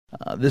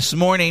This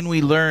morning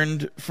we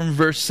learned from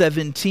verse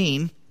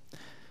 17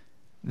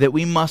 that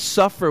we must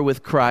suffer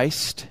with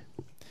Christ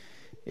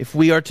if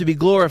we are to be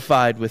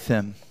glorified with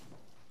Him.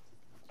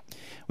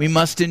 We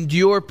must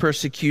endure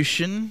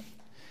persecution.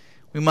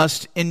 We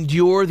must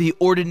endure the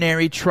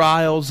ordinary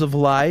trials of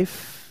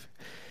life.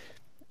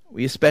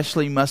 We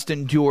especially must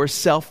endure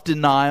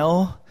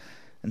self-denial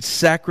and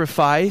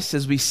sacrifice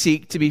as we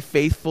seek to be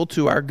faithful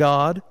to our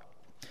God.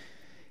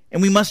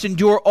 And we must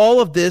endure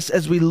all of this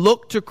as we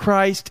look to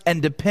Christ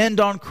and depend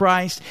on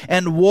Christ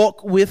and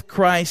walk with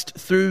Christ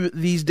through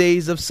these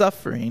days of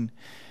suffering.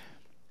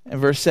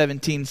 And verse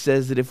 17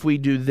 says that if we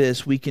do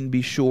this, we can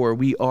be sure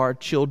we are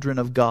children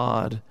of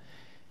God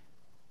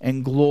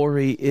and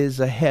glory is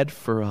ahead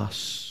for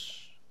us.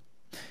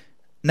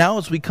 Now,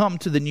 as we come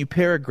to the new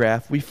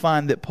paragraph, we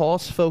find that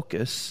Paul's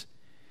focus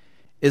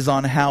is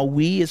on how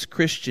we as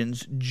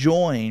Christians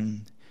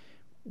join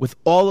with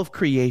all of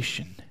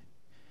creation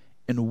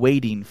in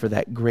waiting for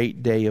that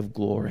great day of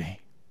glory.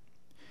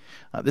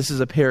 This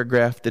is a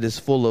paragraph that is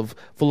full of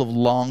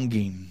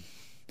longing.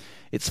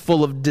 It's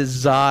full of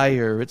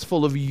desire. It's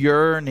full of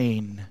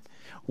yearning.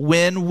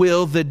 When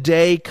will the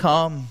day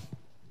come?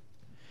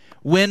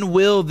 When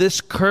will this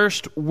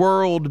cursed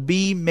world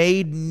be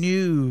made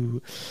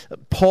new?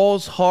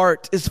 Paul's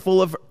heart is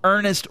full of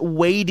earnest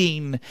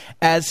waiting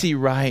as he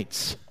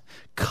writes,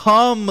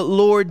 "Come,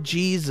 Lord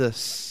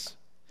Jesus,"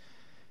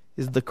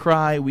 is the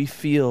cry we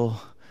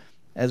feel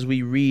as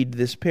we read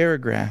this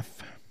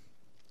paragraph.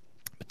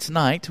 But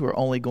tonight we're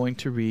only going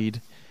to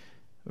read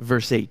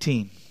verse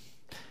 18.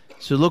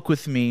 So look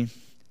with me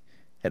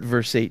at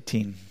verse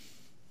 18.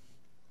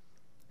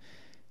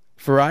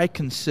 "For I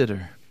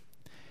consider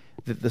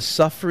that the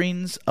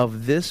sufferings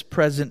of this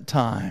present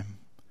time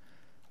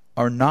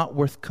are not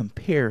worth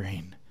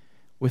comparing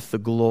with the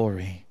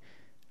glory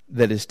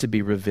that is to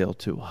be revealed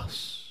to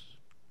us."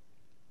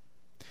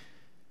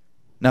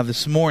 Now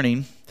this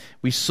morning,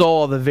 we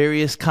saw the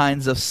various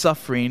kinds of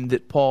suffering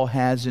that Paul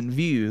has in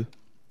view.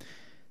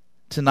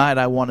 Tonight,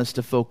 I want us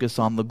to focus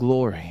on the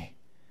glory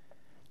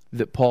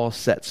that Paul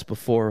sets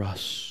before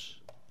us.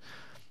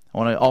 I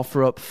want to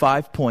offer up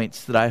 5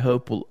 points that I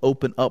hope will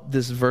open up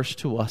this verse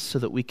to us so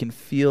that we can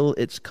feel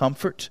its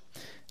comfort.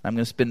 I'm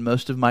going to spend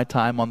most of my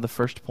time on the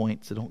first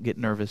point, so don't get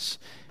nervous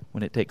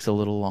when it takes a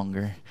little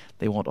longer.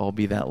 They won't all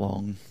be that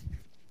long.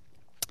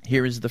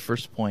 Here is the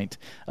first point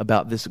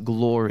about this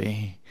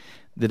glory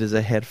that is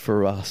ahead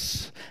for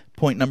us.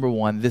 Point number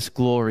 1, this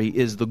glory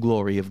is the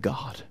glory of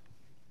God.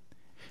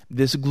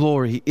 This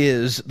glory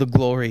is the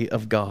glory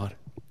of God.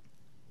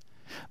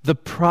 The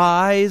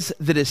prize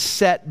that is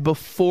set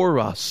before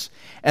us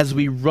as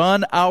we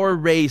run our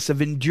race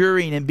of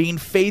enduring and being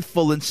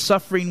faithful and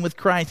suffering with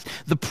Christ,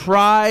 the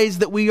prize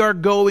that we are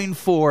going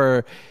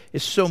for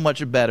is so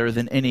much better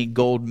than any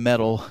gold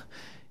medal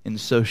in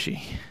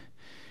Sochi.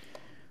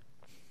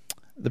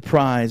 The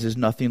prize is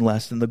nothing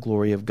less than the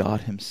glory of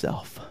God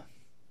Himself.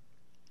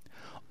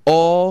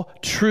 All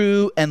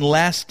true and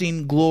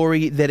lasting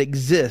glory that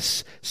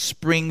exists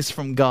springs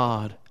from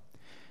God,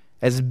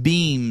 as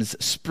beams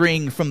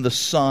spring from the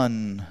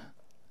sun.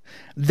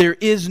 There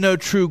is no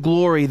true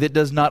glory that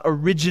does not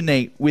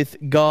originate with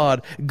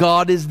God.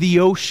 God is the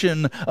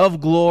ocean of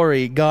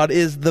glory. God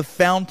is the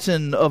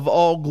fountain of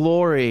all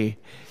glory.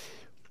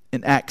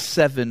 In Acts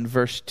 7,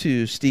 verse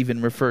 2,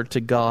 Stephen referred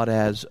to God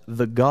as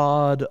the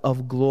God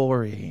of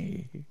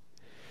glory.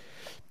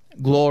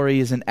 Glory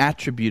is an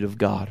attribute of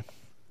God.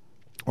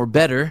 Or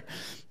better,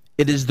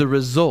 it is the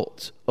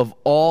result of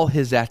all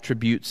His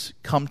attributes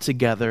come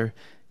together,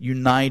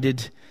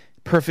 united,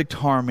 perfect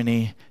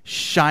harmony,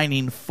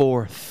 shining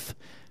forth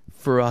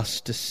for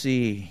us to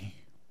see.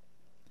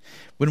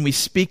 When we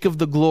speak of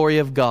the glory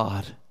of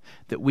God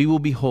that we will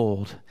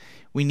behold,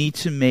 we need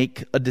to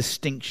make a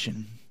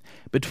distinction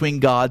between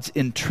God's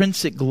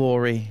intrinsic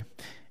glory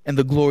and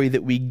the glory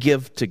that we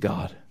give to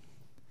God.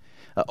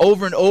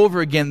 Over and over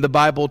again, the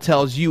Bible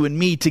tells you and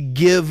me to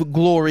give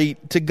glory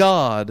to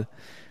God.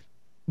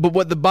 But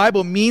what the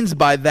Bible means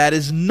by that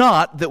is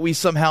not that we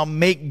somehow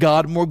make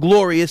God more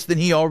glorious than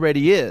He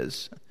already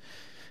is.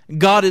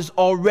 God is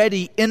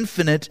already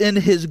infinite in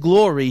His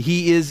glory.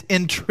 He is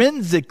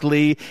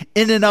intrinsically,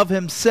 in and of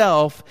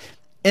Himself,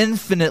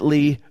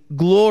 infinitely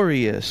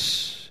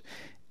glorious.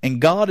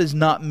 And God is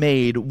not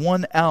made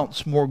 1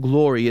 ounce more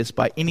glorious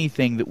by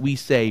anything that we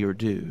say or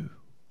do.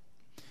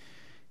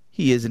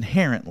 He is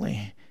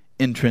inherently,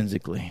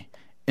 intrinsically,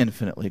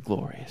 infinitely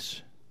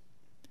glorious.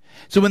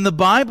 So when the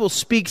Bible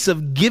speaks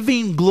of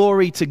giving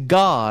glory to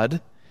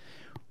God,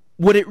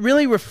 what it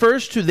really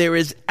refers to there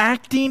is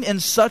acting in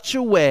such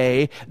a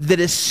way that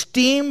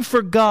esteem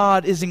for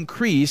God is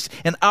increased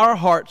and our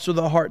hearts are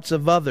the hearts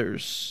of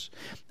others.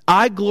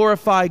 I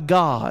glorify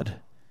God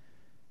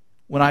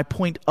when I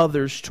point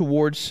others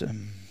towards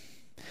Him.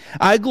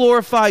 I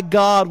glorify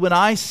God when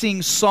I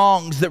sing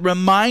songs that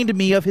remind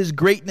me of His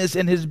greatness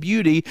and His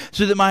beauty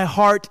so that my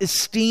heart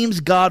esteems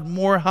God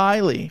more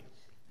highly.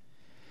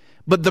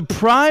 But the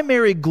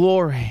primary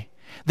glory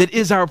that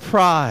is our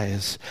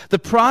prize, the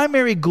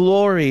primary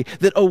glory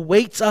that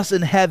awaits us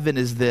in heaven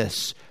is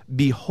this: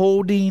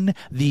 beholding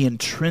the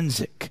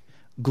intrinsic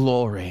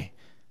glory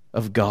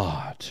of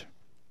God.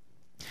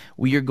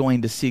 We are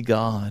going to see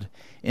God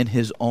in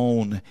his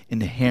own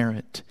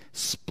inherent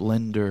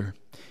splendor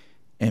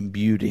and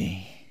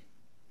beauty.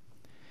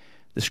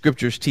 The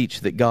scriptures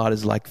teach that God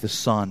is like the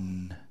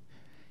sun.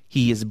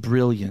 He is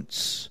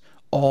brilliance,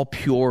 all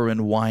pure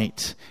and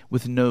white,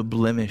 with no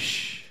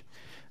blemish.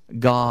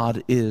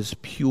 God is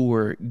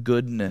pure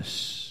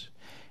goodness,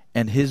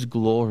 and his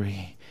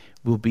glory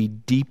will be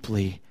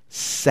deeply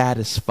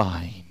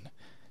satisfying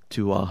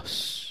to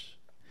us.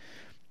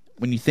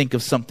 When you think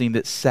of something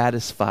that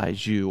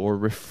satisfies you or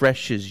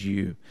refreshes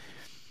you,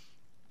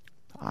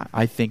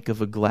 I think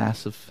of a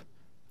glass of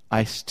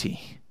iced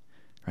tea,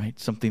 right?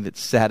 Something that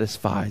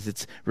satisfies,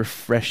 it's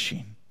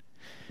refreshing.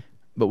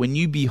 But when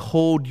you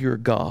behold your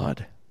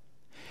God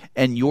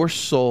and your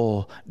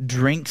soul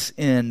drinks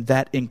in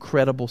that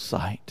incredible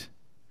sight,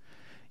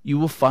 you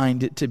will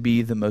find it to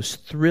be the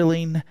most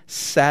thrilling,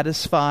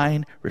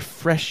 satisfying,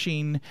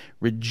 refreshing,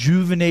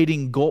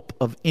 rejuvenating gulp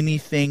of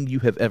anything you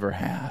have ever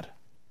had.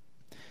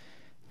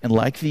 And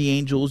like the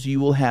angels, you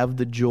will have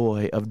the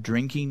joy of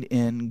drinking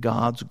in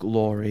God's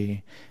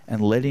glory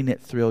and letting it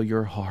thrill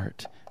your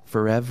heart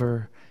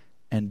forever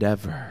and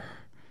ever,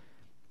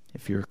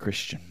 if you're a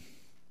Christian.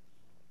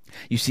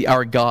 You see,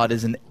 our God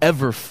is an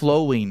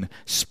ever-flowing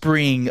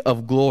spring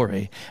of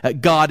glory.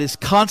 God is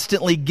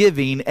constantly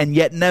giving and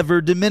yet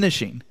never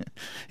diminishing.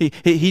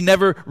 He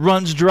never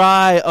runs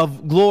dry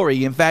of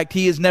glory. In fact,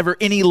 he is never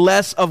any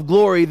less of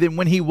glory than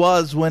when he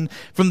was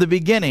from the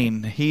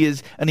beginning. He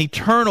is an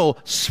eternal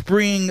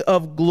spring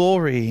of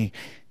glory.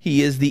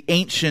 He is the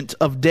Ancient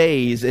of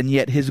Days, and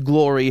yet his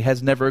glory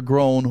has never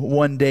grown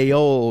one day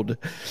old.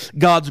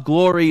 God's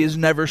glory is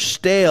never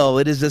stale.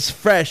 It is as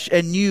fresh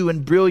and new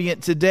and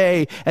brilliant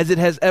today as it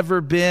has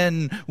ever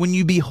been. When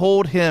you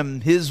behold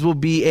him, his will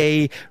be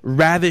a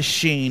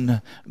ravishing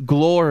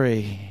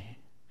glory.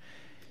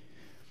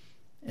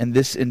 And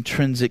this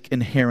intrinsic,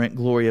 inherent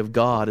glory of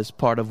God is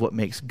part of what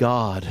makes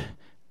God,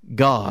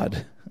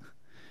 God.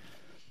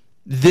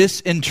 This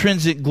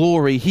intrinsic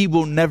glory he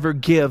will never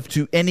give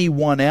to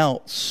anyone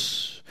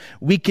else.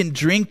 We can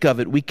drink of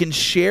it. We can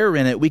share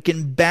in it. We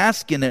can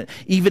bask in it.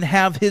 Even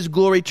have his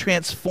glory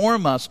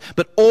transform us.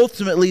 But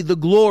ultimately the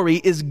glory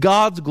is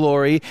God's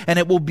glory, and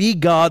it will be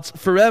God's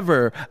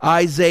forever.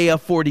 Isaiah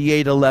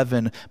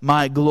 48:11,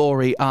 my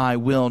glory I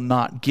will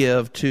not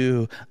give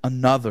to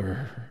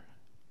another.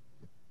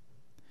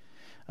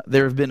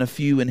 There have been a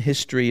few in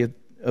history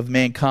of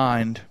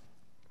mankind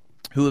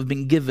who have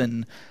been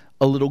given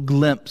a little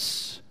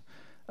glimpse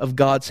of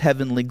God's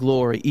heavenly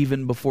glory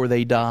even before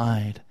they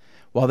died.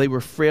 While they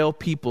were frail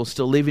people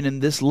still living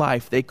in this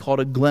life, they caught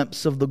a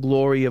glimpse of the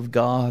glory of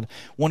God.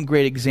 One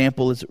great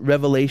example is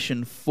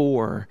Revelation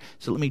 4.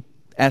 So let me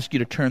ask you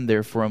to turn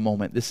there for a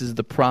moment. This is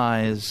the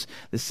prize.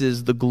 This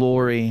is the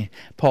glory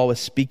Paul is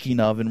speaking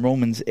of in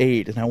Romans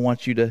 8. And I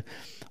want you to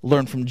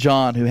learn from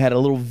John, who had a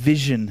little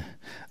vision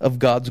of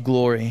God's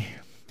glory.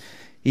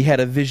 He had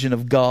a vision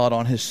of God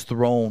on his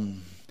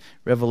throne.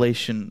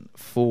 Revelation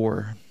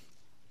 4.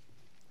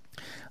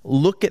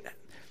 Look at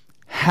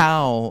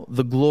how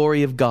the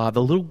glory of God,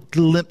 the little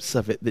glimpse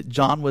of it that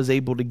John was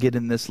able to get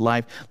in this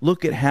life,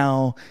 look at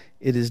how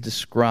it is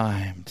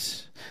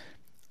described.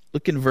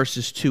 Look in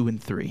verses 2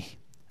 and 3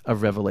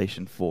 of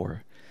Revelation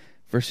 4.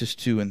 Verses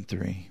 2 and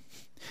 3.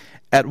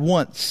 At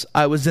once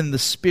I was in the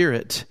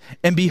Spirit,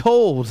 and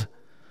behold,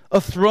 a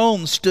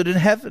throne stood in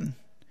heaven,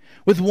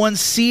 with one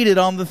seated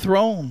on the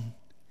throne.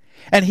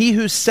 And he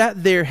who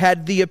sat there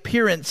had the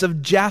appearance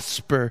of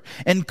jasper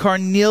and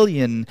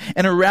carnelian,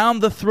 and around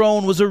the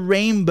throne was a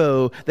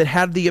rainbow that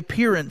had the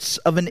appearance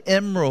of an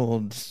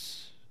emerald.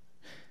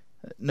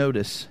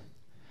 Notice,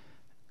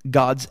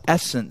 God's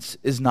essence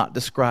is not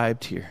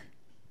described here,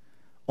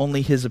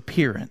 only his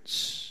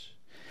appearance.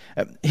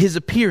 His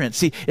appearance.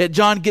 See,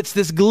 John gets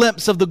this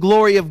glimpse of the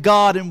glory of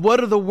God, and what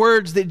are the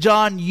words that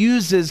John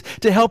uses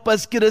to help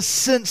us get a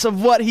sense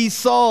of what he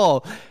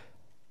saw?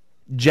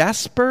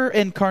 Jasper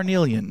and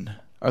carnelian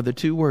are the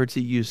two words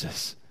he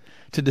uses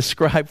to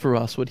describe for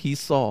us what he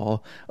saw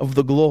of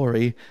the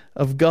glory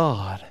of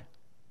God.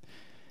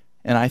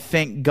 And I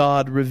think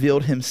God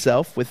revealed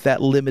himself with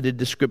that limited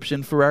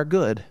description for our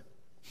good.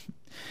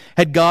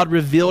 Had God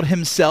revealed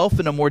himself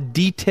in a more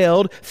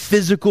detailed,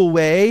 physical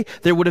way,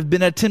 there would have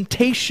been a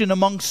temptation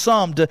among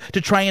some to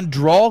try and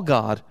draw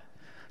God,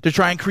 to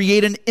try and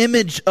create an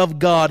image of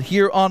God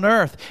here on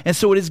earth. And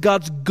so it is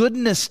God's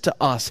goodness to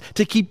us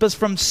to keep us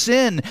from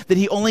sin that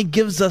he only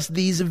gives us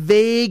these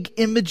vague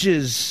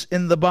images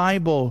in the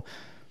Bible.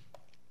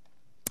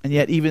 And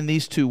yet even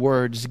these two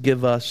words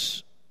give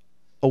us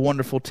a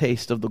wonderful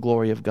taste of the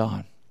glory of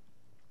God.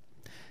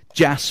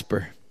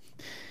 Jasper.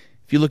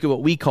 If you look at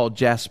what we call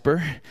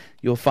jasper,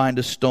 you'll find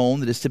a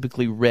stone that is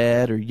typically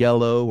red or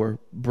yellow or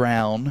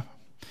brown.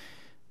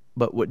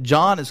 But what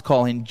John is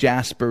calling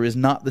jasper is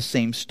not the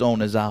same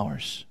stone as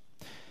ours.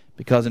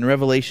 Because in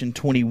Revelation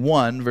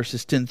 21,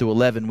 verses 10 through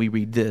 11, we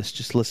read this.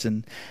 Just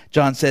listen.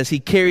 John says, he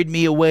carried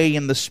me away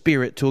in the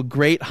Spirit to a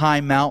great high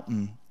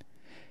mountain.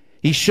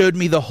 He showed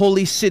me the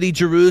holy city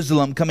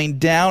Jerusalem coming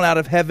down out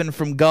of heaven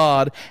from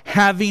God,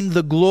 having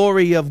the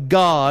glory of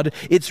God,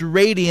 its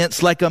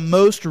radiance like a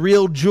most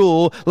real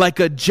jewel, like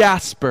a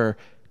jasper,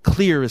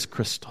 clear as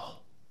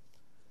crystal.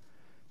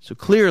 So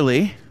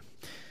clearly,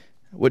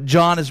 what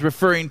John is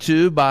referring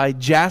to by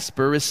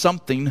jasper is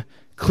something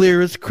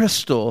clear as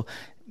crystal.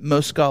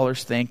 Most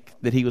scholars think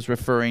that he was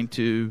referring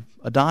to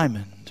a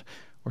diamond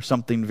or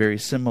something very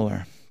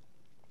similar.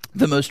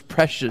 The most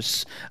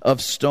precious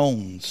of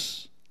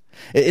stones.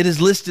 It is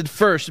listed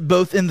first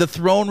both in the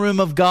throne room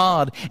of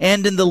God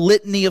and in the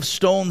litany of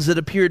stones that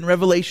appeared in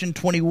Revelation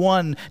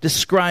 21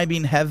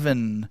 describing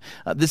heaven.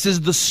 This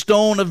is the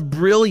stone of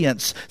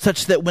brilliance,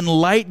 such that when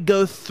light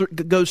goes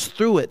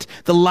through it,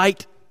 the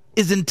light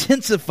is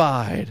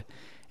intensified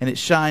and it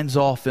shines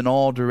off in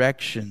all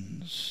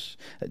directions.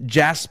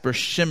 Jasper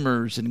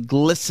shimmers and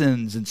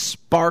glistens and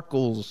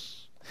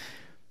sparkles.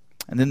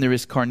 And then there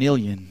is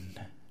carnelian.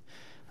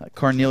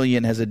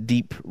 Carnelian has a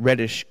deep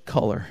reddish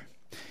color.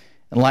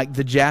 And like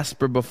the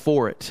jasper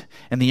before it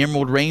and the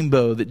emerald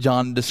rainbow that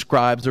John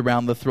describes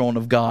around the throne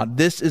of God,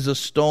 this is a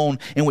stone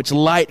in which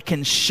light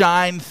can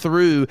shine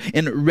through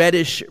in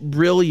reddish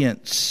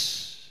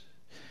brilliance.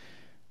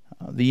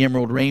 The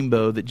emerald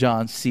rainbow that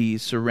John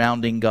sees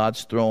surrounding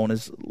God's throne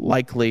is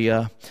likely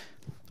a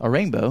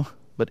rainbow,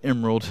 but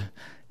emerald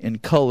in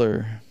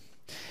color.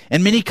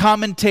 And many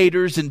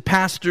commentators and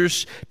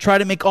pastors try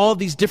to make all of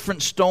these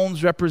different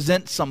stones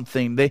represent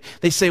something.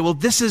 They say, well,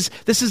 this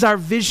is our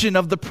vision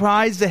of the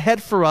prize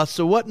ahead for us.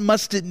 So what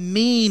must it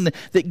mean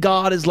that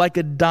God is like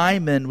a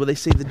diamond? Well, they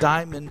say the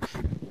diamond,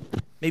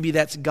 maybe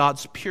that's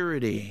God's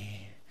purity.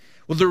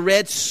 Well, the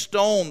red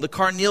stone, the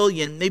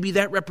carnelian, maybe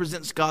that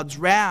represents God's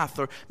wrath,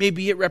 or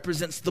maybe it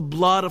represents the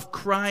blood of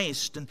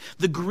Christ. And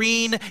the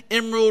green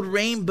emerald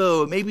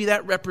rainbow, maybe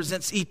that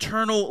represents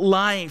eternal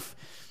life.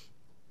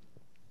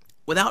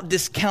 Without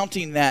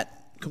discounting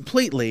that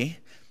completely,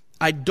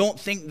 I don't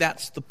think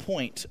that's the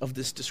point of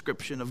this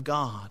description of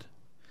God.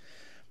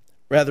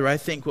 Rather, I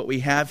think what we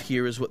have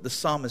here is what the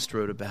psalmist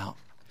wrote about.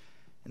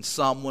 In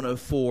Psalm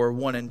 104,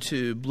 1 and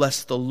 2,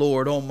 bless the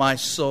Lord, O my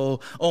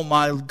soul, O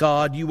my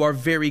God, you are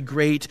very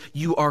great.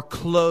 You are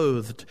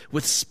clothed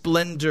with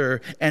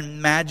splendor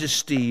and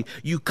majesty.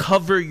 You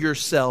cover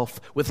yourself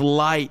with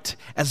light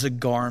as a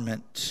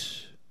garment.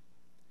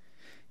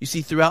 You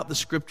see, throughout the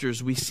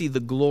Scriptures, we see the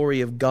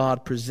glory of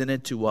God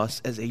presented to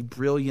us as a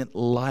brilliant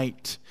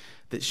light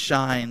that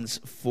shines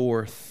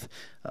forth.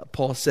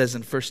 Paul says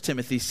in 1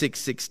 Timothy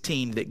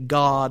 6:16 that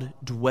God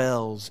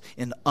dwells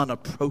in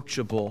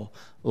unapproachable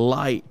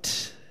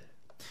light.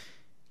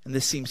 And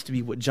this seems to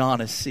be what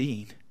John is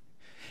seeing.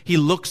 He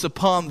looks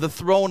upon the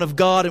throne of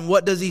God, and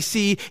what does he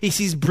see? He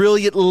sees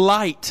brilliant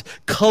light,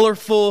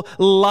 colorful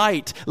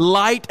light,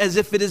 light as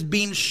if it is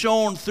being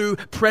shone through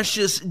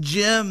precious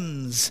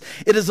gems.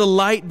 It is a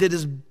light that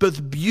is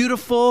both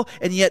beautiful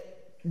and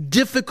yet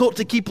difficult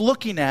to keep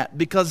looking at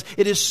because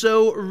it is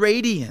so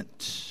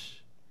radiant.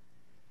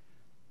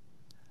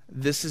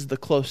 This is the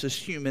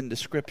closest human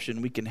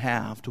description we can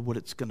have to what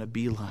it's going to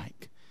be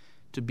like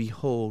to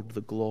behold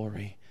the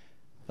glory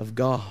of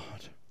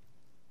God.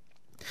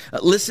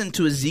 Listen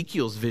to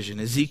Ezekiel's vision.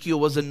 Ezekiel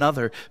was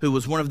another who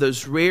was one of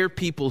those rare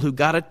people who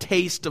got a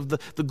taste of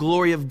the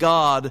glory of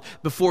God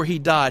before he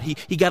died.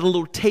 He got a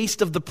little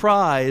taste of the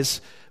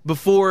prize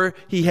before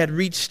he had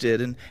reached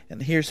it. And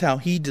here's how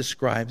he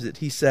describes it.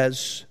 He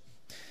says,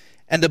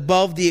 and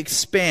above the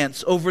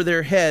expanse over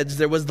their heads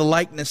there was the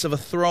likeness of a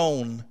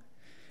throne,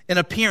 in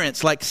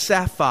appearance like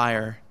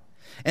sapphire.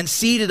 And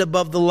seated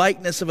above the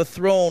likeness of a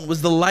throne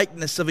was the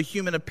likeness of a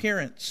human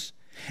appearance.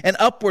 And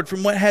upward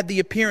from what had the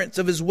appearance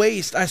of his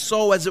waist, I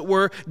saw as it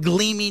were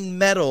gleaming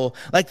metal,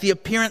 like the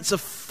appearance of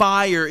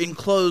fire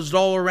enclosed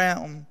all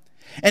around.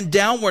 And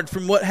downward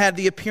from what had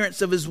the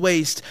appearance of his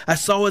waist, I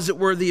saw as it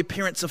were the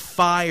appearance of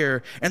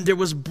fire, and there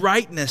was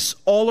brightness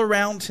all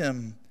around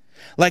him.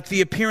 Like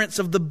the appearance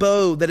of the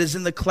bow that is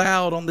in the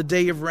cloud on the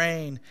day of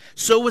rain,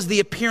 so was the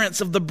appearance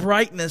of the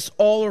brightness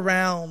all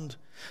around.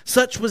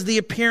 Such was the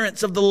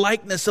appearance of the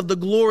likeness of the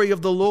glory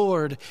of the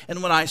Lord.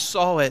 And when I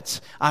saw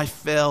it, I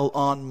fell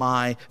on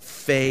my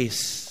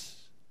face.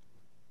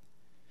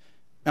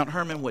 Mount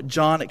Hermon, what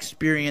John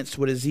experienced,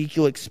 what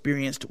Ezekiel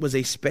experienced, was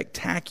a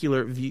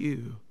spectacular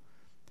view.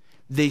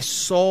 They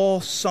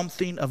saw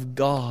something of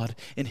God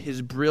in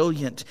his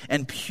brilliant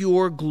and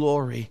pure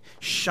glory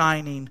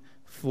shining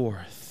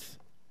forth.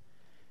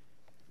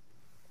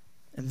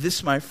 And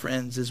this, my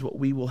friends, is what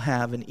we will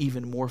have in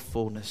even more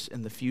fullness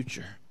in the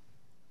future.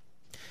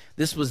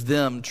 This was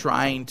them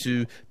trying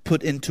to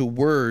put into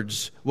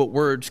words what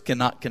words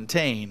cannot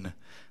contain,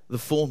 the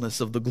fullness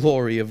of the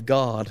glory of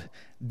God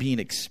being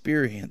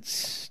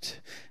experienced.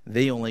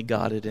 They only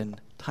got it in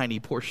tiny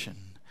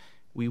portion.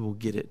 We will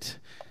get it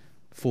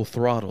full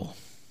throttle.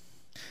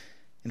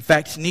 In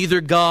fact,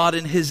 neither God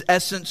in his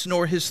essence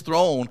nor his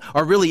throne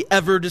are really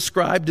ever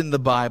described in the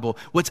Bible.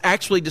 What's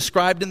actually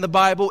described in the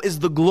Bible is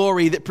the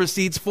glory that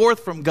proceeds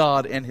forth from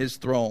God and his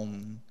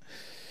throne.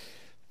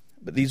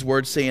 But these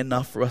words say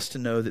enough for us to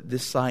know that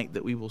this sight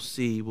that we will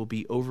see will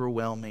be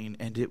overwhelming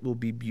and it will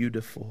be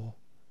beautiful.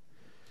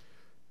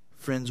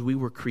 Friends, we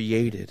were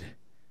created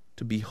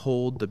to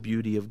behold the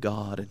beauty of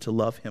God and to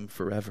love Him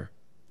forever.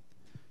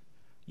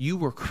 You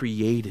were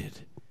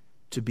created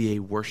to be a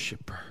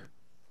worshiper.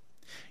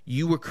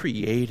 You were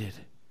created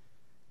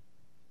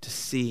to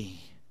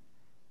see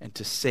and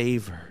to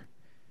savor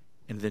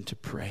and then to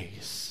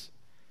praise.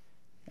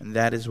 And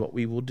that is what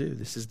we will do.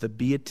 This is the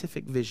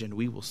beatific vision.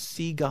 We will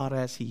see God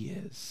as He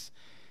is,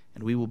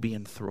 and we will be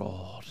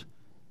enthralled,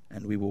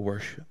 and we will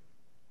worship.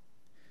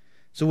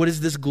 So what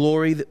is this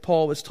glory that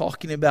Paul was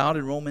talking about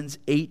in Romans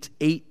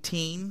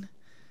 8:18?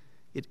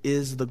 It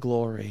is the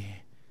glory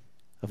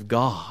of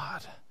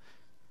God,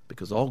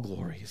 because all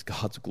glory is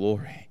God's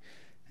glory,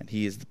 and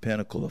He is the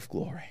pinnacle of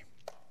glory.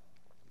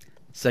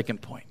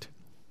 Second point.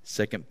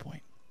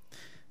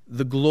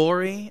 The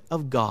glory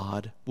of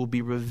God will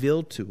be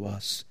revealed to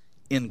us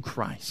in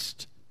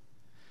Christ.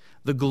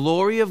 The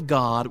glory of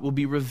God will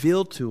be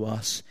revealed to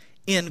us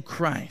in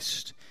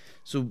Christ.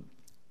 So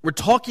we're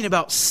talking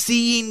about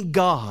seeing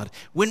God.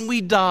 When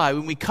we die,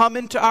 when we come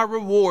into our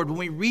reward, when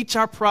we reach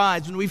our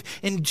prize, when we've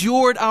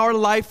endured our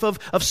life of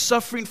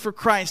suffering for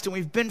Christ and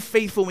we've been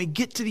faithful, when we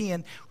get to the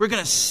end, we're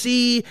going to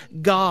see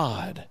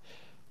God.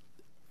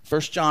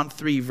 1 John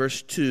 3,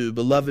 verse 2,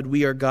 Beloved,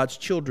 we are God's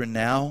children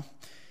now,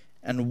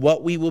 and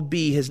what we will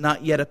be has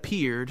not yet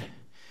appeared,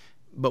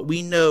 but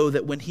we know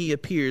that when He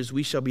appears,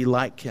 we shall be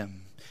like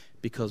Him,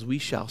 because we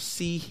shall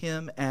see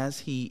Him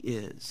as He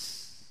is.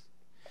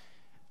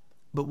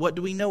 But what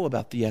do we know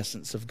about the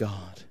essence of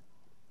God?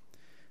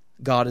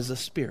 God is a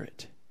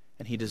spirit,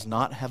 and He does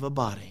not have a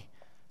body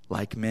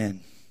like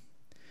men.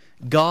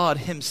 God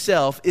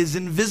Himself is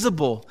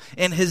invisible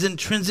in His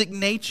intrinsic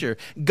nature.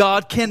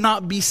 God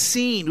cannot be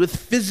seen with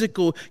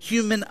physical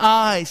human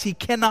eyes. He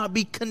cannot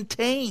be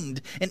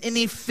contained in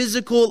any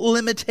physical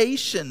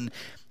limitation.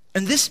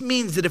 And this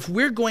means that if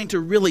we're going to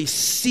really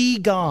see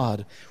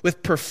God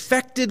with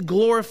perfected,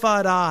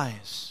 glorified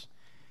eyes,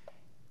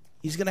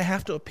 He's going to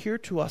have to appear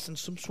to us in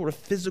some sort of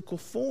physical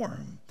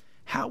form.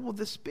 How will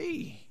this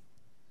be?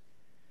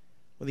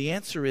 Well, the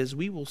answer is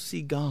we will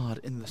see God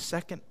in the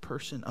second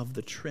person of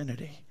the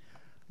Trinity,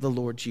 the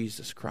Lord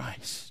Jesus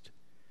Christ.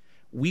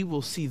 We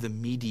will see the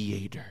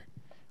mediator.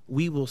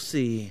 We will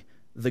see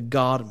the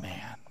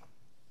God-man.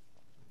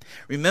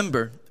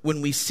 Remember,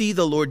 when we see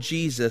the Lord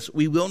Jesus,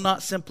 we will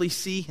not simply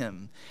see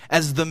Him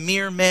as the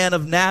mere man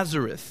of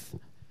Nazareth.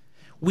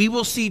 We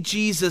will see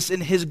Jesus in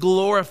His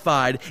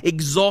glorified,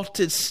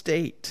 exalted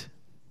state.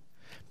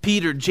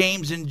 Peter,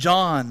 James, and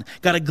John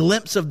got a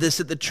glimpse of this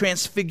at the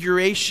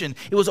transfiguration.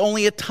 It was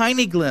only a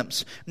tiny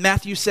glimpse.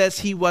 Matthew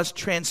says He was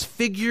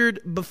transfigured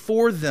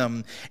before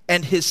them,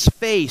 and His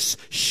face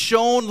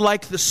shone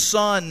like the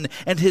sun,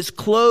 and His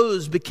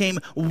clothes became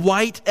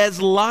white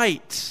as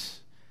light.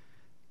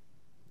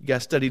 You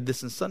guys studied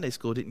this in Sunday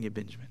school, didn't you,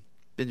 Benjamin?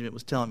 Benjamin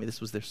was telling me this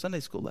was their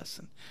Sunday school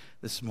lesson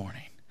this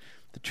morning.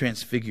 The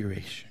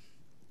transfiguration.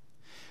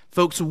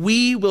 Folks,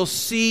 we will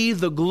see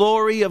the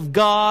glory of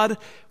God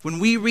when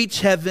we reach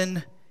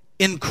heaven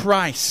in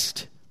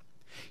Christ.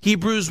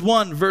 Hebrews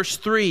 1 verse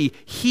 3,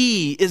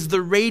 He is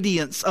the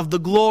radiance of the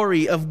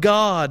glory of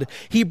God.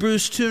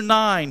 Hebrews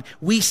 2:9,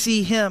 we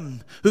see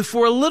Him who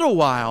for a little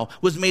while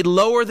was made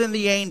lower than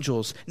the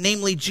angels,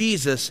 namely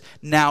Jesus,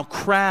 now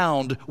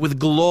crowned with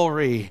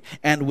glory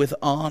and with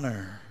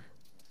honor.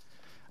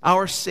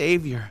 Our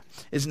Savior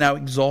is now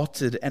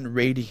exalted and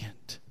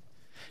radiant.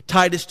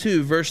 Titus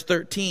 2 verse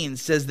 13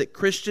 says that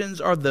Christians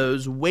are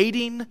those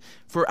waiting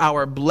for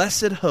our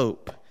blessed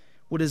hope.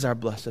 What is our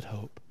blessed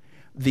hope?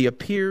 The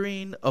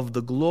appearing of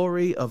the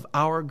glory of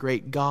our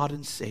great God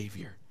and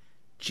Savior,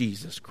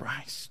 Jesus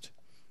Christ.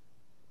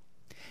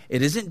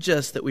 It isn't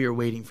just that we are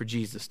waiting for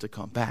Jesus to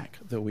come back,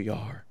 though we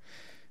are,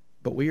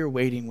 but we are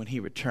waiting when He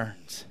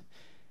returns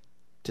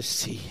to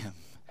see Him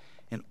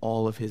in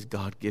all of His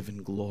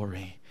God-given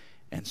glory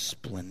and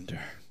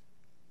splendor.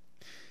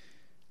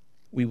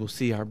 We will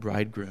see our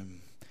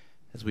bridegroom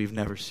as we've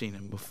never seen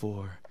Him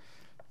before.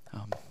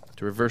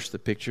 To reverse the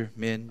picture,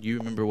 men, you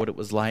remember what it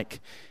was like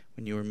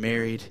when you were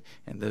married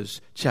and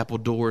those chapel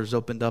doors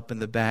opened up in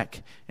the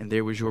back and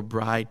there was your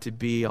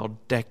bride-to-be all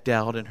decked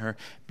out in her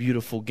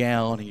beautiful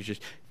gown and your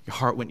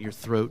heart went in your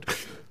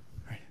throat.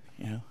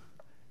 You know?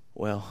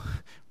 Well,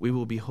 we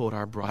will behold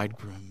our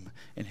bridegroom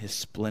in his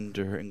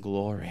splendor and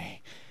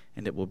glory,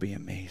 and it will be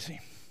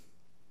amazing.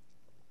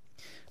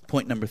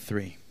 Point number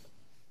 3.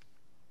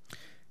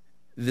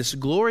 This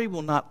glory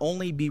will not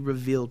only be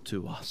revealed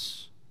to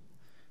us,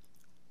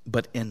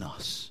 but in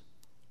us.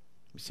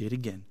 Let me see it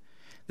again.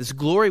 This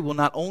glory will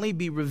not only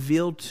be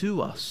revealed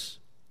to us,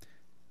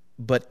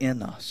 but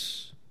in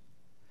us.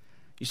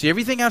 You see,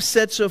 everything I've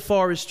said so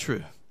far is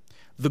true.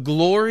 The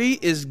glory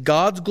is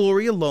God's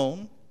glory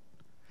alone,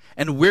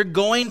 and we're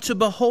going to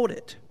behold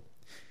it.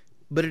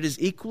 But it is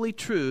equally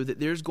true that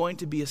there's going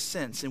to be a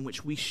sense in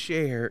which we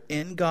share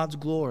in God's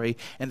glory,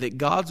 and that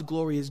God's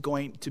glory is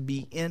going to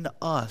be in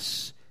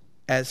us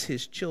as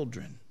His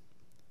children.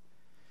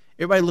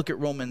 Everybody look at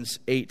Romans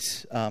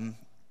 8,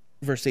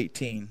 verse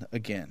 18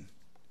 again.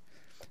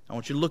 I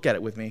want you to look at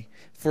it with me.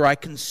 For I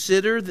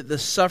consider that the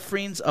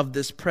sufferings of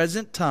this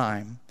present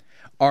time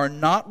are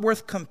not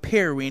worth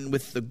comparing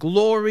with the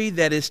glory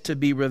that is to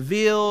be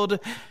revealed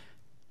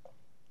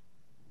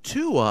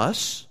to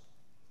us.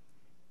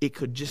 It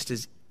could just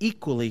as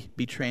equally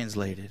be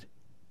translated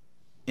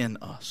in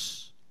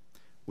us.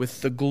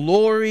 With the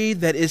glory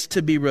that is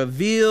to be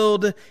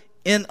revealed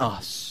in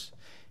us.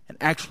 And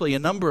actually, a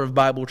number of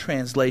Bible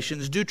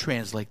translations do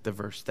translate the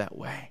verse that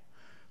way.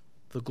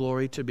 The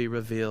glory to be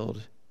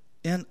revealed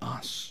in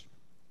us.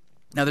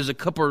 Now, there's a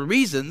couple of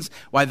reasons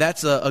why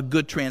that's a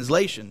good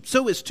translation.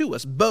 So is to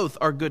us. Both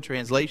are good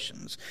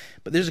translations.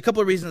 But there's a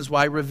couple of reasons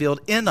why revealed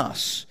in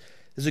us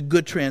is a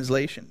good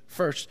translation.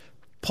 First,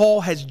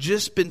 Paul has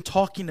just been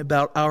talking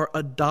about our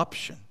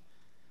adoption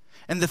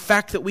and the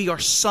fact that we are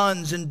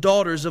sons and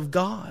daughters of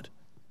God.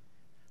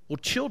 Well,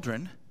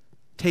 children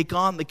take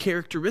on the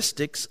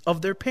characteristics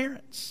of their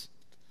parents.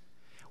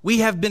 We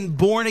have been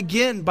born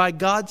again by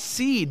God's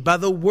seed, by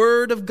the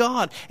Word of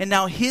God. And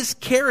now His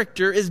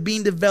character is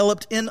being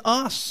developed in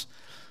us.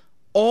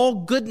 All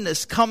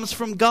goodness comes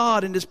from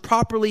God and is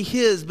properly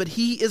His, but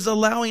He is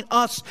allowing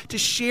us to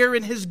share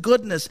in His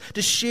goodness,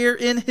 to share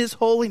in His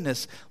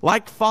holiness,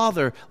 like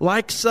Father,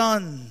 like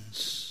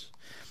sons.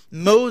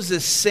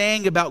 Moses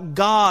sang about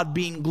God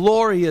being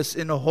glorious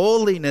in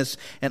holiness,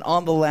 and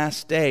on the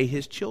last day,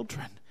 His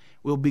children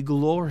will be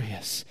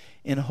glorious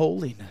in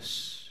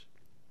holiness.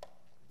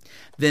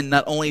 Then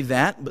not only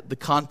that, but the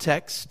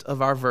context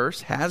of our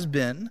verse has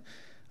been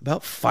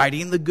about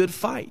fighting the good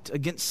fight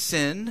against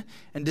sin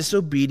and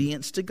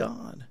disobedience to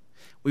God.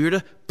 We are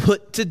to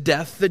put to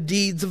death the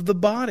deeds of the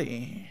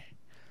body.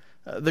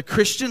 The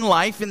Christian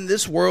life in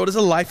this world is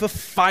a life of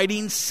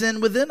fighting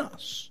sin within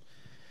us.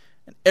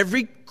 And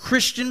every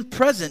Christian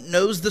present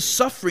knows the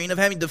suffering of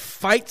having to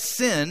fight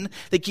sin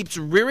that keeps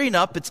rearing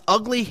up its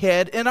ugly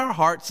head in our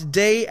hearts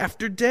day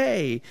after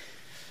day.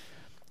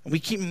 We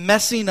keep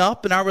messing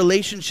up in our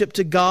relationship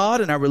to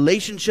God and our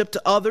relationship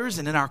to others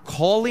and in our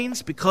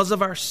callings because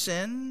of our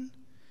sin.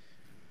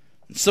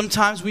 And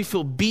sometimes we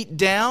feel beat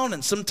down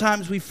and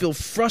sometimes we feel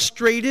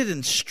frustrated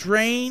and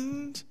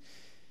strained.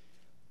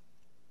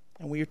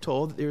 And we are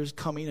told that there is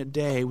coming a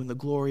day when the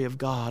glory of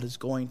God is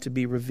going to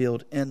be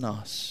revealed in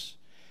us.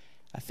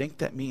 I think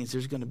that means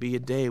there's going to be a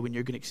day when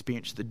you're going to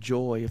experience the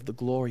joy of the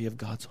glory of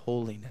God's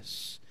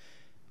holiness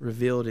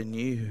revealed in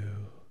you.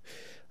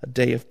 A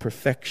day of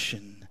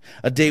perfection.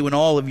 A day when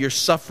all of your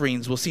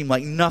sufferings will seem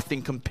like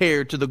nothing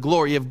compared to the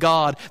glory of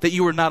God that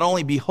you are not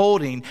only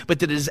beholding, but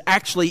that it is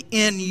actually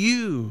in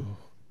you.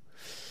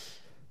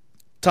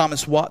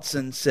 Thomas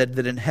Watson said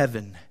that in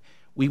heaven,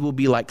 we will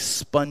be like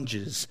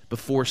sponges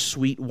before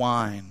sweet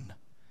wine.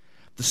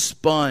 The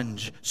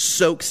sponge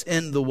soaks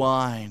in the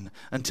wine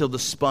until the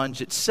sponge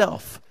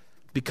itself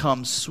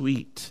becomes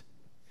sweet.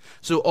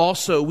 So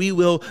also we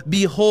will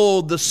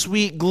behold the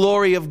sweet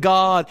glory of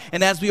God.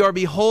 And as we are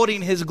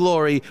beholding His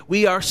glory,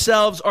 we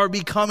ourselves are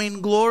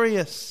becoming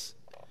glorious.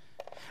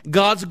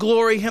 God's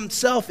glory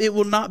Himself, it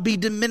will not be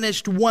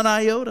diminished one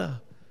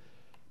iota.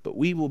 But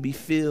we will be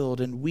filled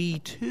and we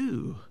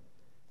too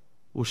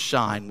will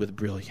shine with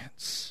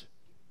brilliance.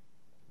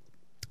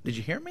 Did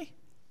you hear me?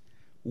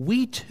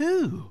 We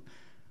too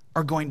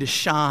are going to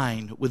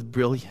shine with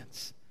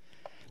brilliance.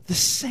 The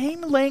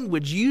same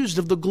language used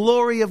of the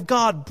glory of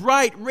God,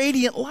 bright,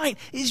 radiant light,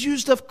 is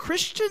used of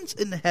Christians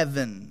in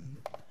heaven.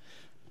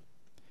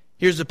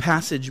 Here's a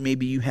passage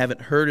maybe you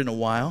haven't heard in a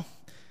while.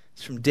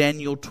 It's from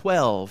Daniel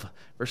 12,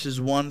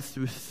 verses 1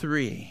 through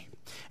 3.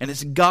 And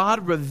it's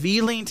God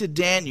revealing to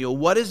Daniel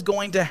what is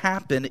going to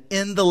happen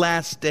in the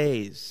last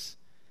days.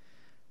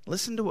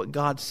 Listen to what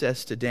God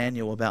says to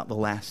Daniel about the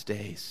last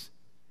days.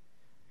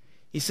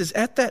 He says,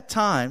 "At that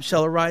time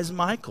shall arise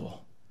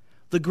Michael,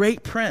 the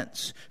great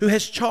prince, who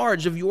has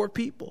charge of your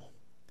people.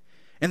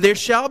 And there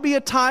shall be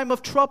a time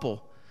of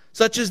trouble,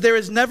 such as there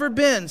has never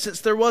been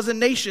since there was a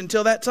nation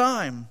till that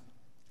time.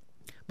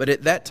 But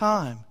at that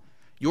time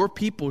your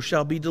people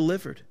shall be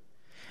delivered,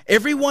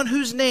 everyone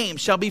whose name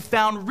shall be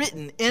found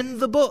written in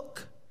the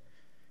book.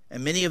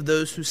 And many of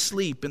those who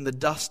sleep in the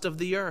dust of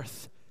the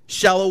earth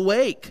shall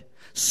awake,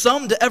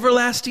 some to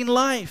everlasting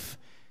life,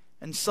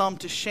 and some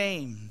to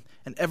shame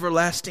and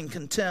everlasting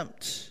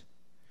contempt.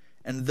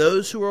 And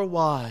those who are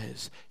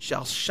wise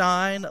shall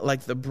shine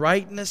like the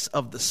brightness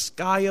of the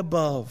sky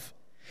above,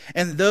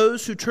 and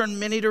those who turn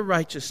many to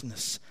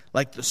righteousness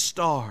like the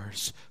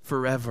stars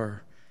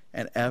forever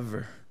and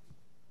ever."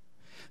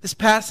 This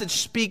passage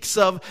speaks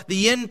of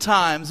the end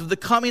times, of the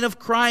coming of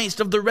Christ,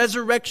 of the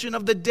resurrection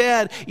of the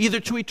dead, either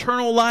to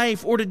eternal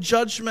life or to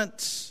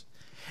judgment.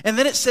 And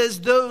then it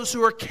says those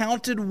who are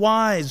counted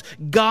wise,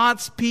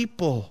 God's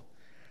people,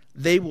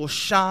 they will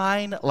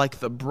shine like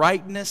the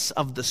brightness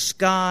of the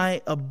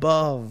sky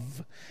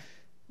above.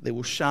 They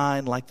will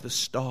shine like the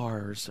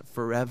stars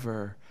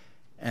forever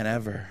and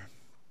ever.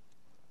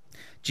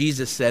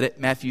 Jesus said it,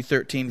 Matthew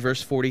 13,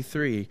 verse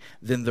 43.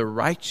 "Then the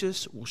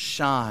righteous will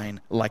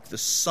shine like the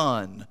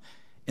sun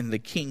in the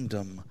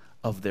kingdom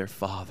of their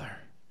Father."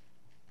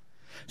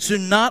 So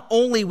not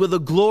only will the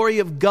glory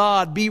of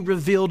God be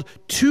revealed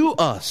to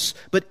us,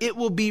 but it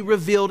will be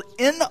revealed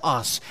in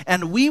us,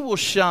 and we will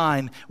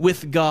shine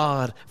with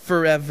God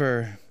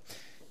forever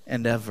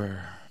and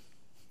ever.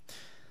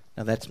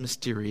 Now that's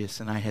mysterious,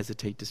 and I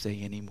hesitate to say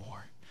any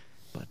more,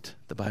 but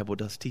the Bible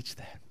does teach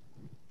that.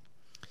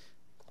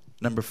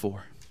 Number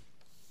 4,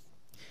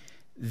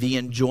 the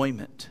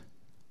enjoyment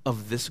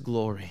of this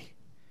glory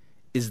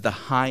is the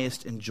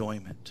highest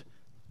enjoyment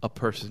a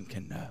person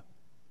can know.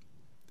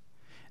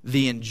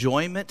 The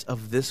enjoyment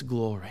of this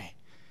glory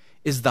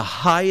is the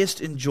highest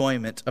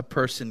enjoyment a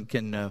person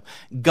can know.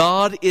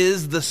 God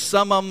is the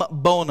summum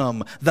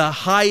bonum, the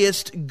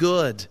highest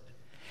good.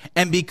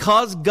 And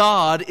because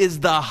God is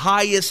the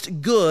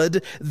highest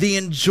good, the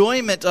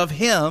enjoyment of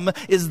Him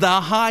is the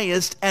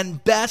highest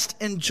and best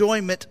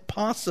enjoyment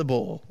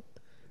possible.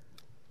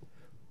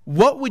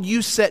 What would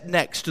you set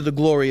next to the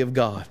glory of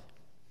God?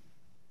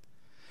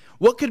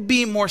 What could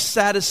be more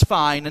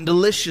satisfying and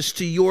delicious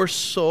to your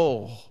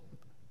soul?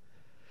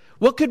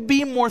 What could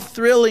be more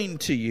thrilling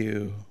to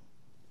you?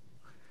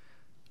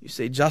 You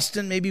say,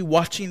 Justin, maybe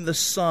watching the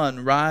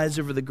sun rise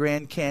over the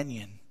Grand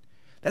Canyon.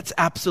 That's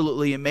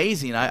absolutely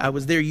amazing. I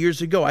was there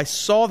years ago. I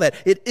saw that.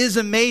 It is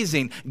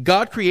amazing.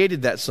 God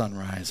created that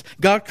sunrise.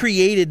 God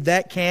created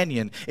that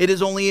canyon. It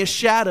is only a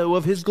shadow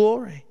of His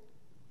glory.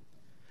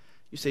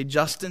 You say,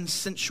 Justin,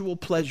 sensual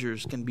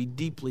pleasures can be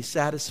deeply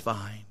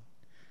satisfying.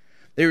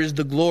 There is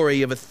the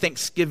glory of a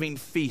Thanksgiving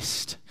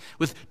feast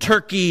with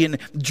turkey and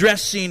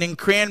dressing and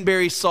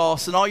cranberry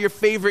sauce and all your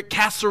favorite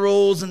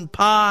casseroles and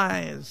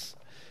pies.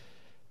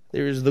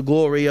 There is the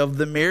glory of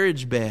the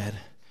marriage bed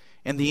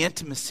and the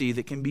intimacy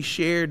that can be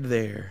shared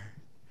there.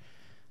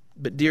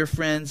 But dear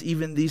friends,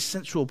 even these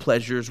sensual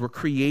pleasures were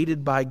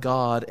created by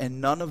God,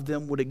 and none of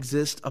them would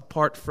exist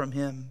apart from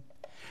Him.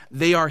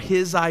 They are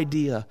His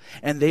idea,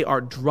 and they are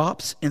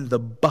drops in the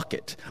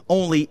bucket,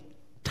 only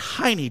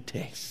tiny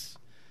tastes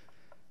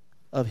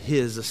of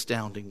His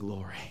astounding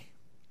glory.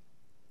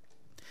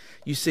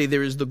 You say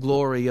there is the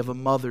glory of a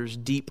mother's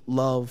deep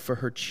love for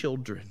her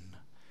children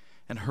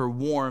and her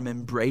warm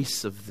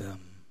embrace of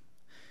them.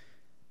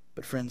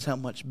 But friends, how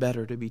much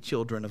better to be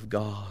children of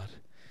God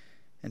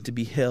and to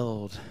be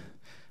held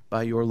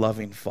by your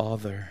loving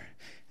Father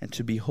and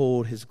to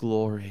behold His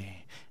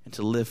glory and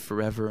to live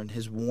forever in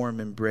His warm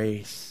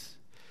embrace.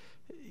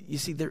 You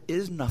see, there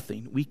is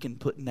nothing we can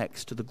put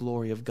next to the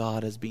glory of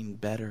God as being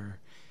better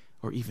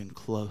or even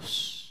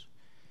close.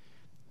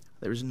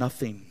 There is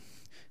nothing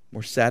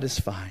more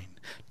satisfying.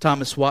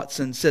 Thomas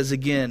Watson says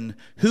again,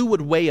 who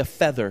would weigh a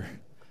feather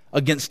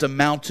against a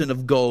mountain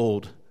of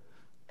gold?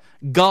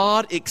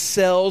 God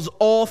excels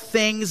all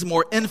things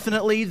more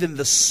infinitely than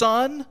the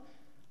sun,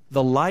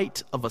 the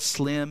light of a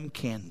slim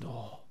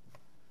candle.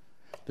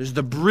 There's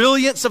the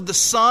brilliance of the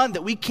sun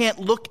that we can't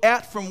look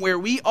at from where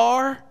we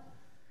are.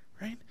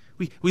 Right?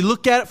 We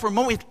look at it for a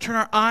moment, we have to turn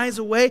our eyes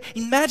away.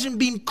 Imagine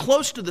being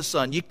close to the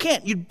sun. You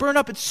can't. You'd burn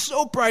up. It's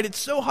so bright. It's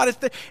so hot.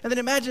 And then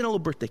imagine a little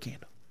birthday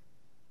candle.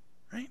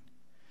 Right?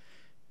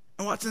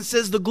 And Watson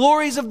says the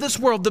glories of this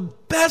world, the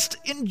best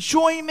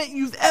enjoyment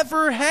you've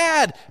ever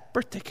had,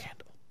 birthday candle.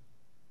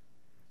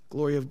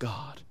 Glory of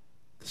God,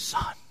 the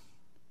sun.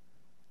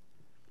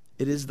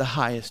 It is the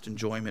highest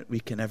enjoyment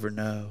we can ever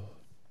know.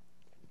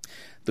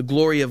 The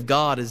glory of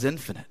God is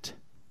infinite.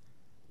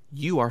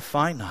 You are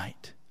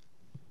finite.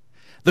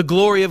 The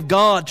glory of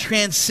God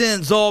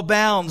transcends all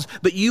bounds,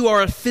 but you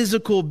are a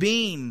physical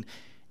being.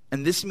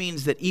 And this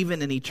means that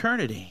even in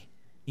eternity,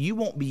 you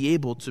won't be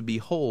able to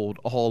behold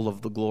all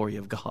of the glory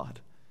of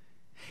God.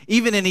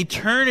 Even in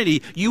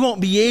eternity, you won't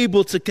be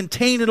able to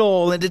contain it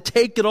all and to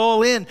take it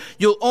all in.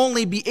 You'll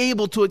only be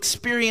able to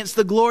experience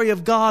the glory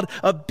of God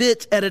a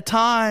bit at a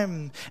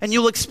time. And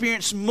you'll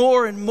experience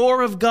more and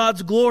more of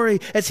God's glory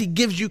as He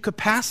gives you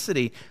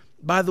capacity.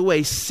 By the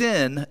way,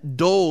 sin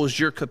dulls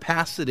your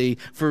capacity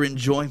for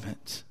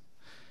enjoyment.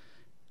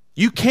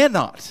 You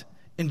cannot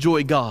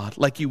enjoy God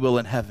like you will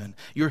in heaven.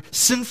 Your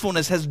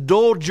sinfulness has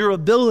dulled your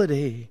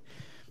ability.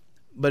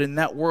 But in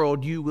that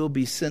world, you will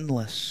be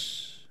sinless.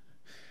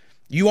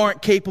 You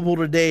aren't capable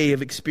today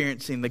of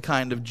experiencing the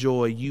kind of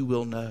joy you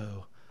will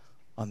know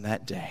on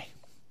that day.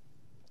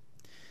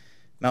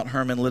 Mount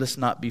Hermon, let us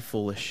not be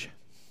foolish.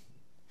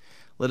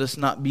 Let us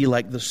not be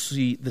like the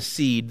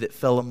seed that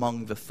fell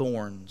among the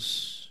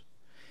thorns.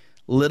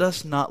 Let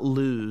us not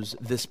lose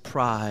this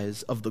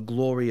prize of the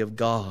glory of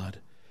God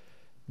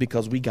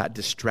because we got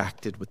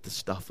distracted with the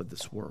stuff of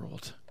this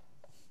world.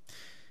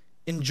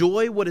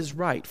 Enjoy what is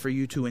right for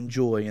you to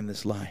enjoy in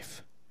this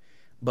life.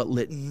 But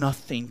let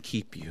nothing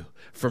keep you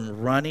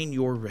from running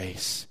your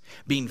race,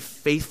 being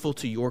faithful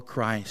to your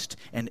Christ,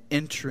 and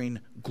entering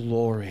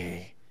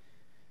glory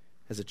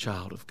as a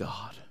child of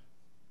God.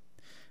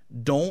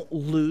 Don't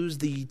lose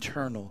the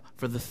eternal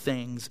for the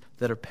things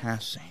that are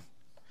passing.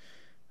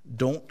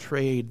 Don't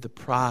trade the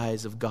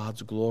prize of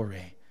God's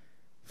glory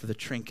for the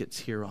trinkets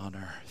here on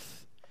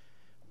earth.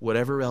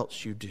 Whatever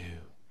else you do,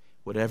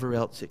 whatever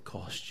else it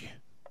costs you,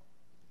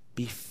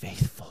 be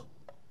faithful.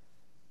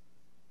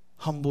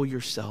 Humble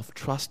yourself.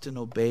 Trust and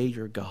obey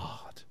your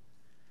God.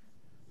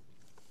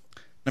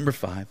 Number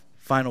 5,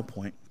 final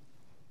point.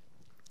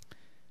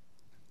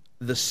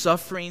 The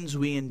sufferings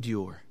we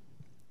endure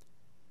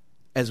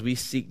as we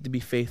seek to be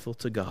faithful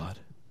to God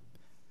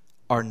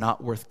are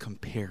not worth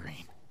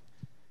comparing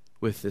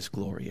with this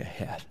glory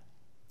ahead.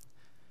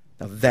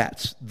 Now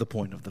that's the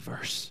point of the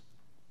verse.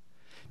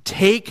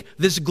 Take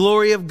this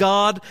glory of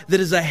God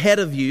that is ahead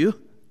of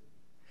you.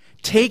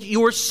 Take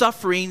your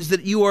sufferings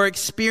that you are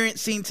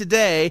experiencing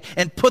today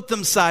and put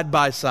them side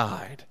by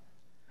side.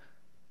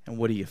 And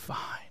what do you find?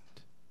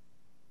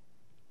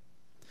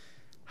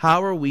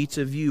 How are we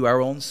to view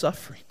our own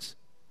sufferings?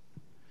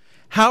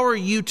 How are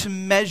you to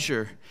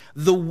measure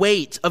the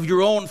weight of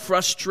your own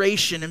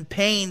frustration and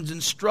pains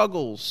and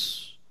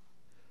struggles?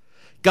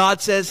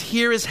 God says,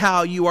 here is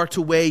how you are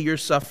to weigh your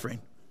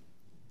suffering.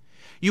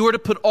 You are to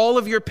put all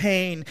of your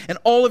pain and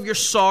all of your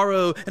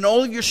sorrow and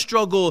all of your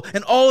struggle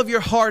and all of your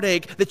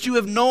heartache that you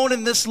have known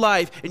in this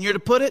life, and you're to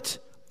put it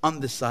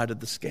on this side of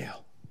the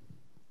scale.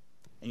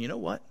 And you know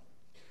what?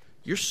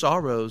 Your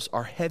sorrows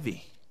are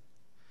heavy.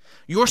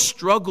 Your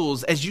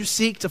struggles as you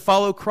seek to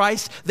follow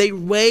Christ, they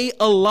weigh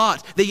a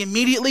lot. They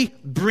immediately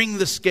bring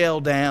the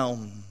scale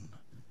down.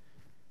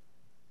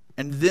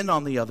 And then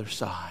on the other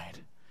side,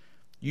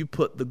 you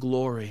put the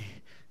glory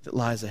that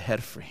lies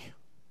ahead for you.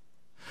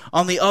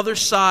 On the other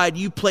side,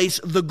 you place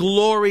the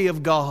glory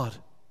of God.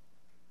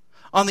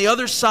 On the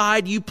other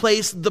side, you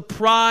place the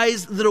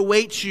prize that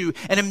awaits you.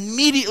 And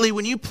immediately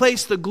when you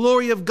place the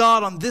glory of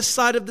God on this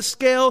side of the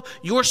scale,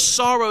 your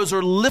sorrows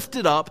are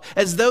lifted up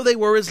as though they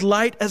were as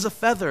light as a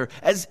feather,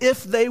 as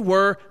if they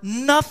were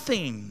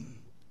nothing.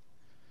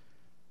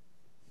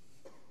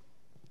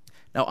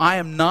 Now, I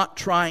am not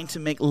trying to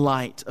make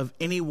light of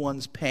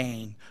anyone's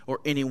pain or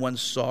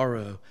anyone's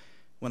sorrow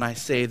when I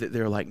say that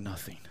they're like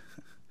nothing.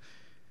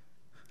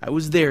 I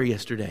was there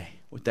yesterday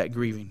with that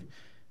grieving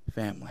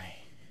family.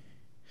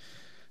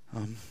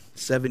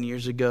 7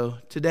 years ago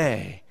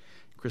today,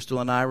 Crystal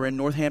and I were in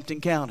Northampton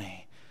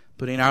County,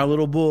 putting our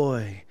little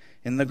boy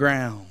in the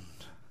ground.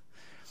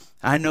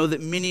 I know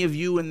that many of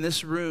you in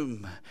this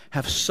room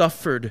have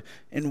suffered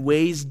in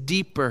ways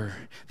deeper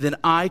than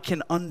I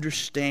can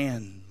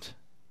understand.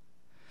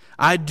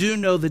 I do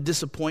know the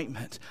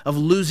disappointment of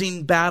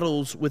losing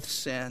battles with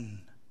sin.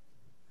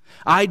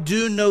 I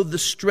do know the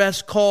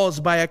stress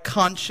caused by a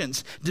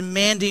conscience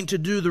demanding to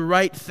do the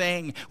right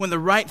thing when the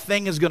right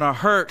thing is going to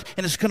hurt,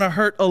 and it's going to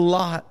hurt a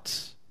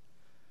lot.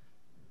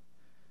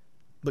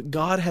 But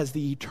God has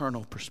the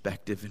eternal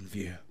perspective in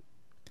view,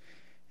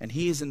 and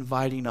He is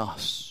inviting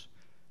us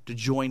to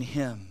join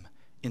Him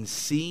in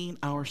seeing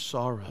our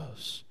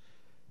sorrows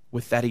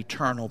with that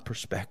eternal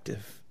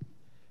perspective.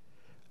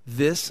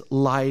 This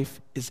life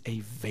is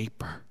a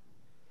vapor.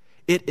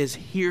 It is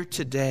here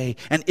today,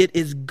 and it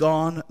is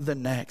gone the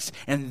next.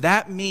 And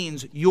that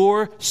means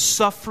your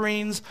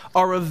sufferings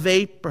are a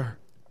vapor,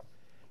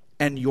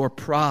 and your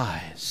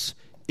prize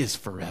is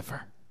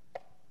forever.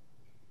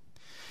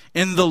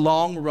 In the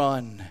long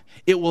run,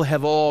 it will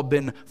have all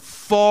been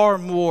far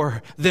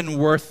more than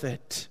worth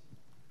it.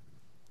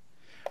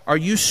 Are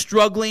you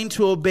struggling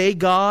to obey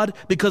God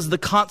because the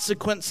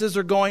consequences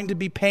are going to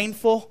be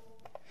painful?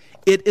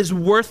 It is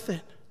worth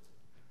it.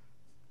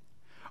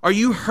 Are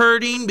you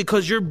hurting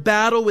because your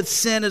battle with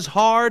sin is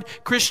hard?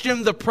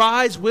 Christian, the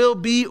prize will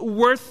be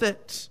worth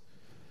it.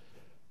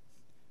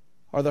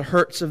 Are the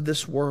hurts of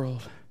this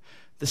world,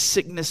 the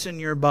sickness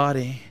in your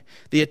body,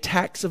 the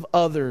attacks of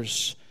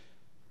others,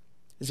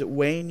 is it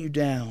weighing you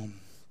down?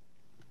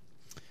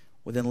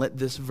 Well, then let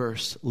this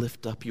verse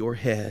lift up your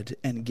head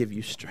and give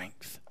you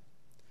strength.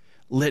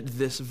 Let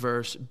this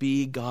verse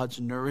be God's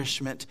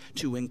nourishment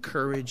to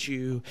encourage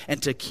you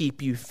and to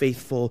keep you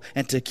faithful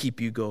and to keep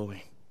you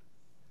going.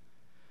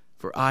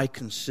 For I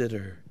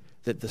consider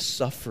that the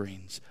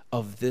sufferings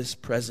of this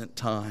present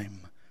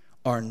time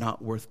are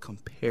not worth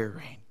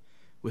comparing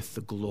with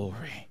the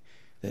glory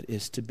that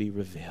is to be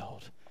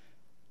revealed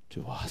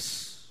to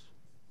us.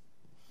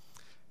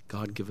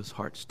 God, give us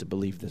hearts to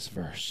believe this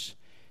verse,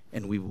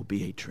 and we will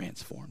be a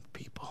transformed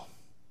people.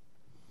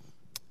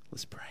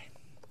 Let's pray.